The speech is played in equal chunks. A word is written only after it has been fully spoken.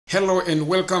Hello and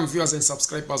welcome viewers and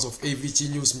subscribers of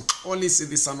AVG News. Only see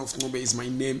the son of Ngobe is my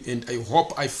name, and I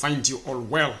hope I find you all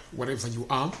well wherever you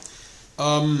are.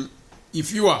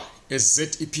 If you are a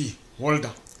ZEP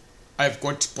holder, I've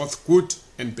got both good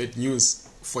and bad news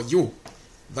for you.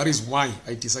 That is why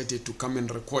I decided to come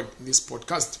and record this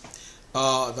podcast.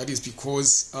 That is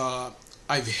because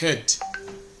I've had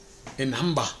a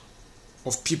number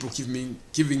of people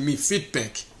giving me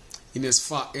feedback in as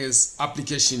far as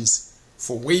applications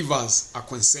for waivers are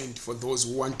concerned for those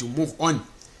who want to move on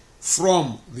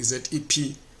from the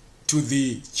ZEP to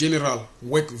the general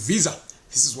work visa.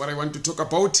 This is what I want to talk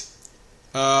about.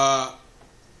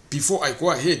 Before I go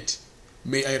ahead,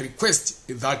 may I request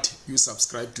that you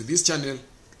subscribe to this channel,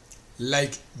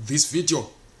 like this video,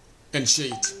 and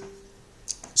share it.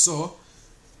 So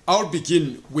I'll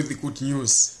begin with the good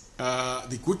news.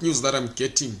 The good news that I'm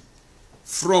getting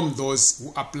from those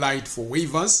who applied for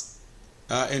waivers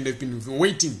and have been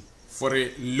waiting for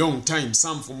a long time,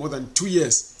 some for more than 2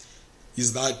 years,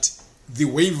 is that the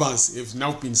waivers have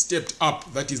now been stepped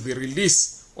up. That is the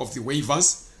release of the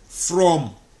waivers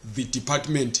from the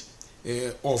Department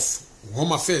of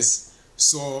Home Affairs.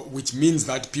 So, which means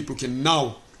that people can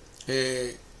now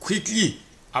quickly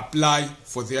apply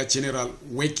for their general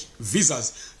work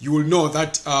visas. You will know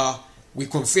that we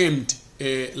confirmed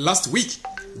last week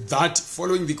that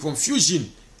following the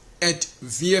confusion at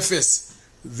VFS,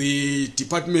 the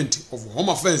Department of Home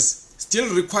Affairs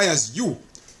still requires you,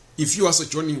 if you are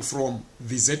sojourning from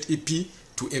the ZEP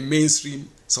to a mainstream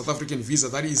South African visa,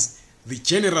 that is the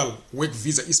general work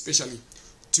visa especially,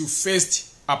 to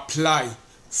first apply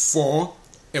for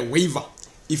a waiver.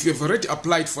 If you have already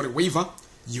applied for a waiver,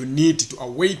 you need to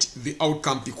await the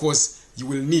outcome, because you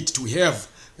will need to have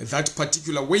that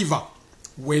particular waiver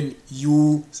when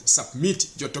you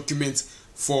submit your documents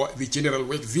for the general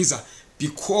work visa,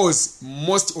 because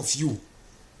most of you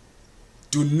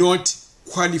do not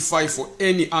qualify for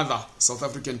any other South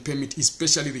African permit,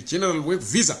 especially the general work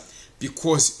visa,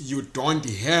 because you don't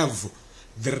have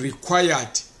the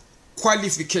required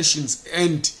qualifications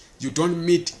and you don't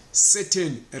meet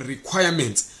certain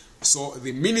requirements. So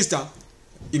the minister,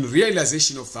 in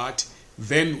realization of that,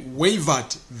 then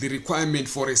waived the requirement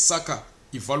for a SACA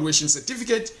evaluation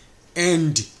certificate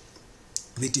and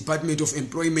the Department of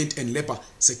Employment and Labor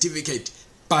certificate,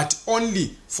 but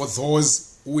only for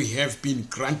those who have been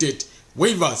granted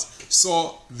waivers.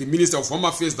 So the Minister of Home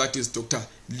Affairs, that is Dr.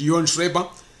 Leon Schreiber,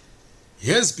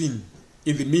 has been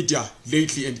in the media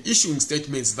lately and issuing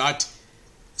statements that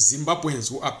Zimbabweans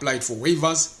who applied for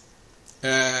waivers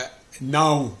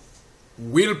now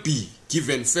will be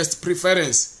given first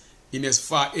preference in as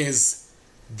far as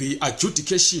the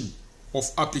adjudication of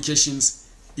applications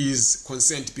is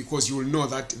concerned, because you will know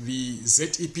that the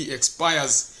ZEP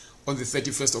expires on the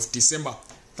 31st of December,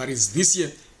 that is this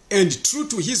year. And true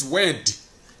to his word,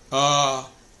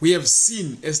 we have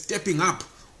seen a stepping up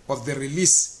of the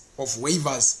release of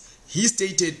waivers. He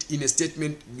stated in a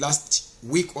statement last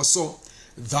week or so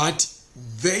that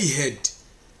they had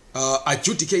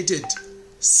adjudicated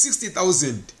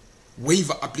 60,000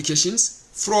 waiver applications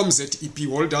from ZEP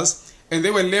holders, and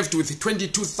they were left with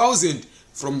 22,000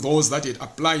 from those that had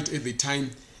applied at the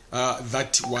time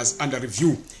that was under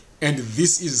review. And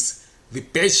this is the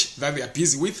batch that they are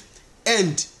busy with.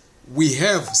 And we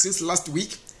have, since last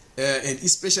week and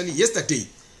especially yesterday,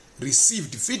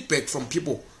 received feedback from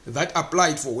people that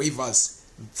applied for waivers,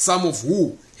 some of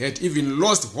who had even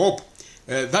lost hope,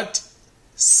 that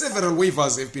several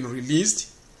waivers have been released.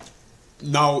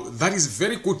 Now, that is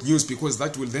very good news, because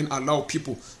that will then allow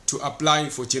people to apply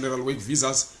for general work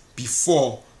visas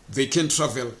before they can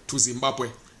travel to Zimbabwe.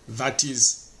 That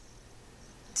is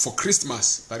for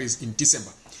Christmas, that is in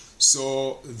December.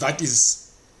 So that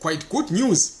is quite good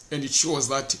news, and it shows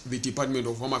that the Department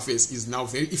of Home Affairs is now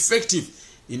very effective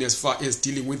in as far as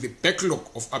dealing with the backlog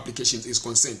of applications is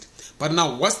concerned. But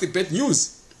now, what's the bad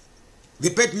news?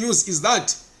 The bad news is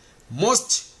that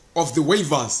most of the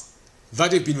waivers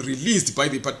that have been released by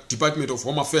the Department of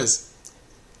Home Affairs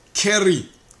carry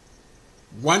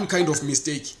one kind of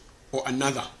mistake or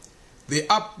another. There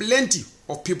are plenty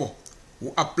of people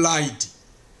who applied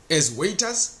as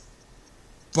waiters,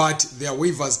 but their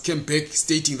waivers came back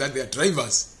stating that they are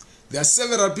drivers. There are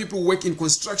several people who work in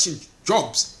construction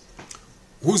jobs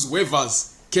whose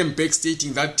waivers came back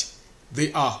stating that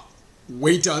they are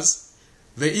waiters.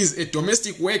 There is a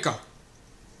domestic worker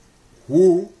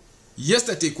who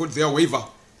yesterday got their waiver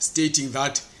stating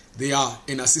that they are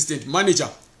an assistant manager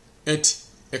at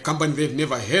a company they've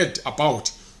never heard about.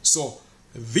 So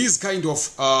these kind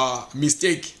of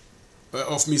mistakes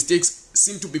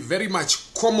seem to be very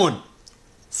much common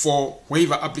for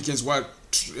waiver applicants who are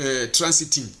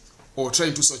transiting or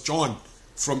trying to sojourn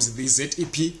from the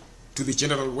ZEP to the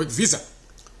general work visa.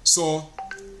 So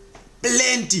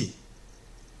plenty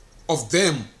of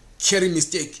them carry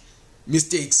mistakes.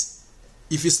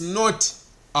 If it's not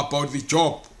about the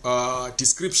job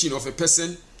description of a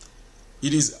person,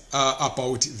 it is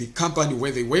about the company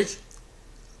where they work,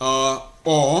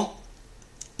 or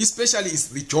especially it's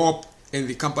the job and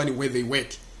the company where they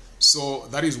work. So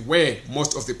that is where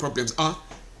most of the problems are.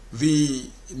 The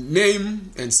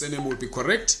name and surname will be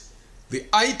correct. The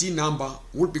ID number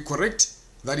will be correct.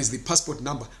 That is the passport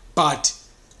number. But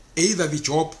either the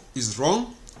job is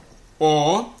wrong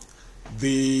or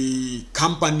the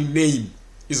company name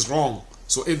is wrong.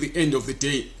 So at the end of the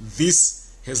day,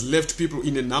 this has left people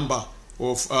in a number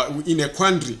of in a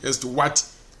quandary as to what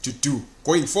to do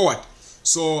going forward.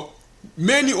 So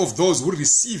many of those who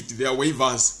received their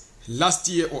waivers last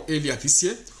year or earlier this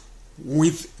year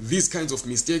with these kinds of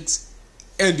mistakes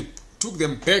and took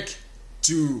them back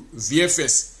to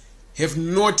VFS have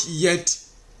not yet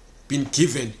been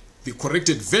given the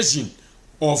corrected version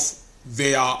of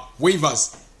their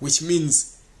waivers, which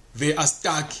means they are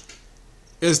stuck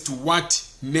as to what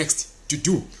next to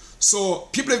do. So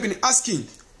people have been asking,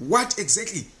 what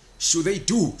exactly should they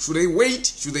do? Should they wait?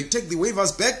 Should they take the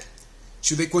waivers back?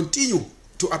 Should they continue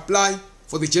to apply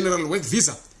for the general work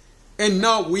visa? And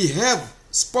now we have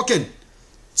spoken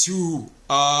to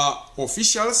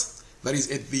officials, that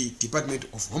is at the Department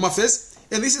of Home Affairs,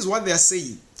 and this is what they are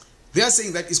saying. They are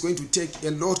saying that it's going to take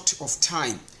a lot of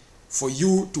time for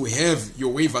you to have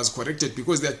your waivers corrected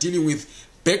because they are dealing with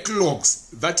backlogs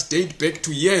that date back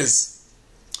to years.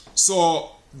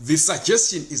 So the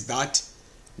suggestion is that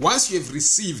once you have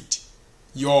received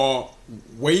your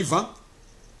waiver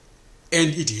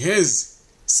and it has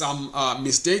some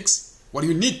mistakes, what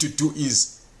you need to do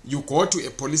is you go to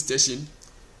a police station,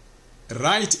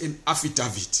 write an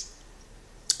affidavit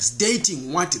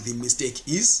stating what the mistake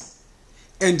is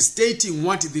and stating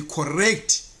what the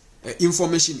correct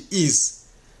information is.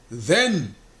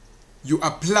 Then you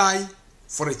apply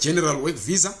for a general work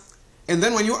visa, and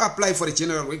then when you apply for a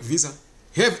general work visa,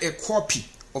 have a copy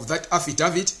of that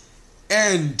affidavit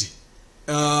and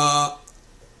a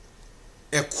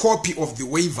copy of the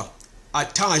waiver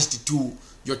attached to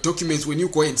your documents when you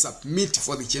go and submit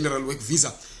for the general work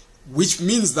visa, which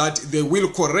means that they will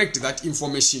correct that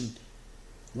information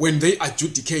when they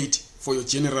adjudicate for your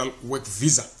general work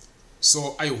visa.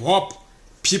 So I hope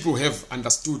people have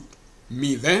understood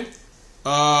me there.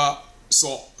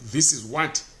 So this is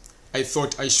what I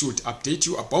thought I should update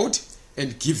you about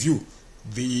and give you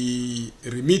the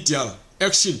remedial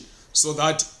action so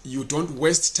that you don't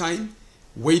waste time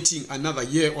waiting another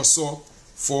year or so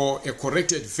for a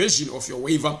corrected version of your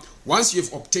waiver. Once you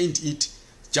have obtained it,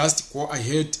 just go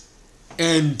ahead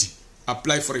and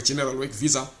apply for a general work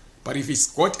visa. But if it's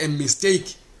got a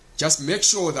mistake, just make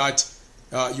sure that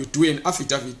you do an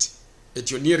affidavit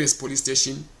at your nearest police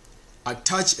station,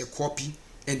 attach a copy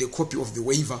and a copy of the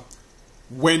waiver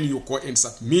when you go and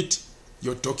submit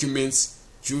your documents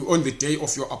on the day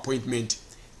of your appointment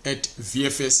at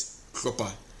VFS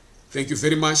Global. Thank you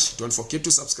very much. Don't forget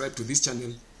to subscribe to this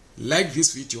channel, like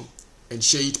this video and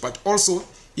share it. But also,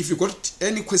 if you got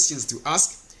any questions to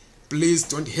ask, please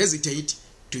don't hesitate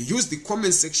to use the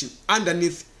comment section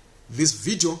underneath this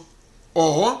video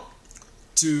or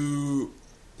to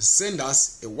send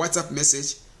us a WhatsApp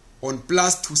message on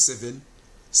 +27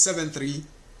 73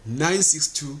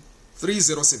 962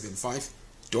 3075.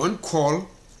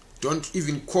 Don't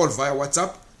even call via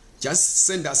WhatsApp. Just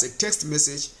send us a text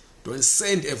message. Don't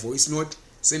send a voice note.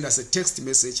 Send us a text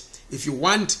message. If you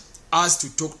want us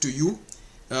to talk to you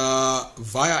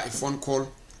via a phone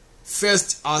call,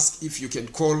 first ask if you can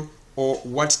call or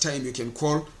what time you can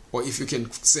call, or if you can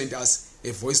send us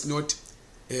a voice note.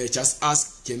 Just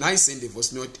ask, can I send a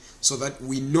voice note, so that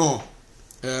we know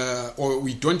or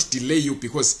we don't delay you,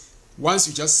 because once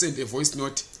you just send a voice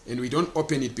note and we don't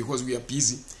open it because we are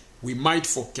busy, we might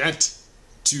forget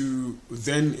to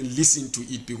then listen to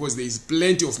it, because there is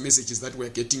plenty of messages that we're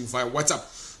getting via WhatsApp.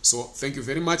 So thank you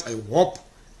very much. I hope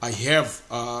I have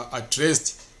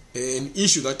addressed an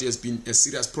issue that has been a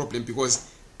serious problem, because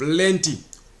plenty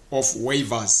of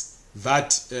waivers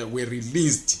that were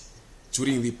released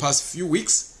during the past few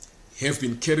weeks have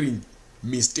been carrying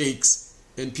mistakes,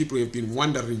 and people have been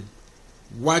wondering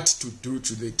what to do.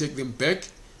 Should they take them back?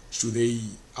 Should they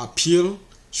appeal?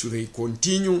 Should they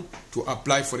continue to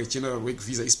apply for a general work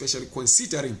visa, especially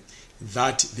considering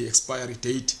that the expiry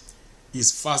date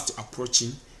is fast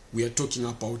approaching? We are talking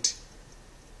about,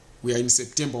 we are in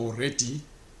September already,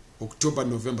 October,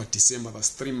 November, December, that's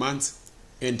 3 months,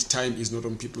 and time is not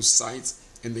on people's sides.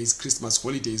 and there is Christmas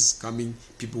holidays coming.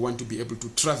 People want to be able to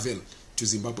travel to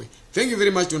Zimbabwe. Thank you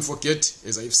very much. Don't forget,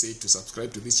 as I've said, to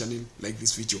subscribe to this channel, like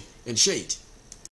this video, and share it.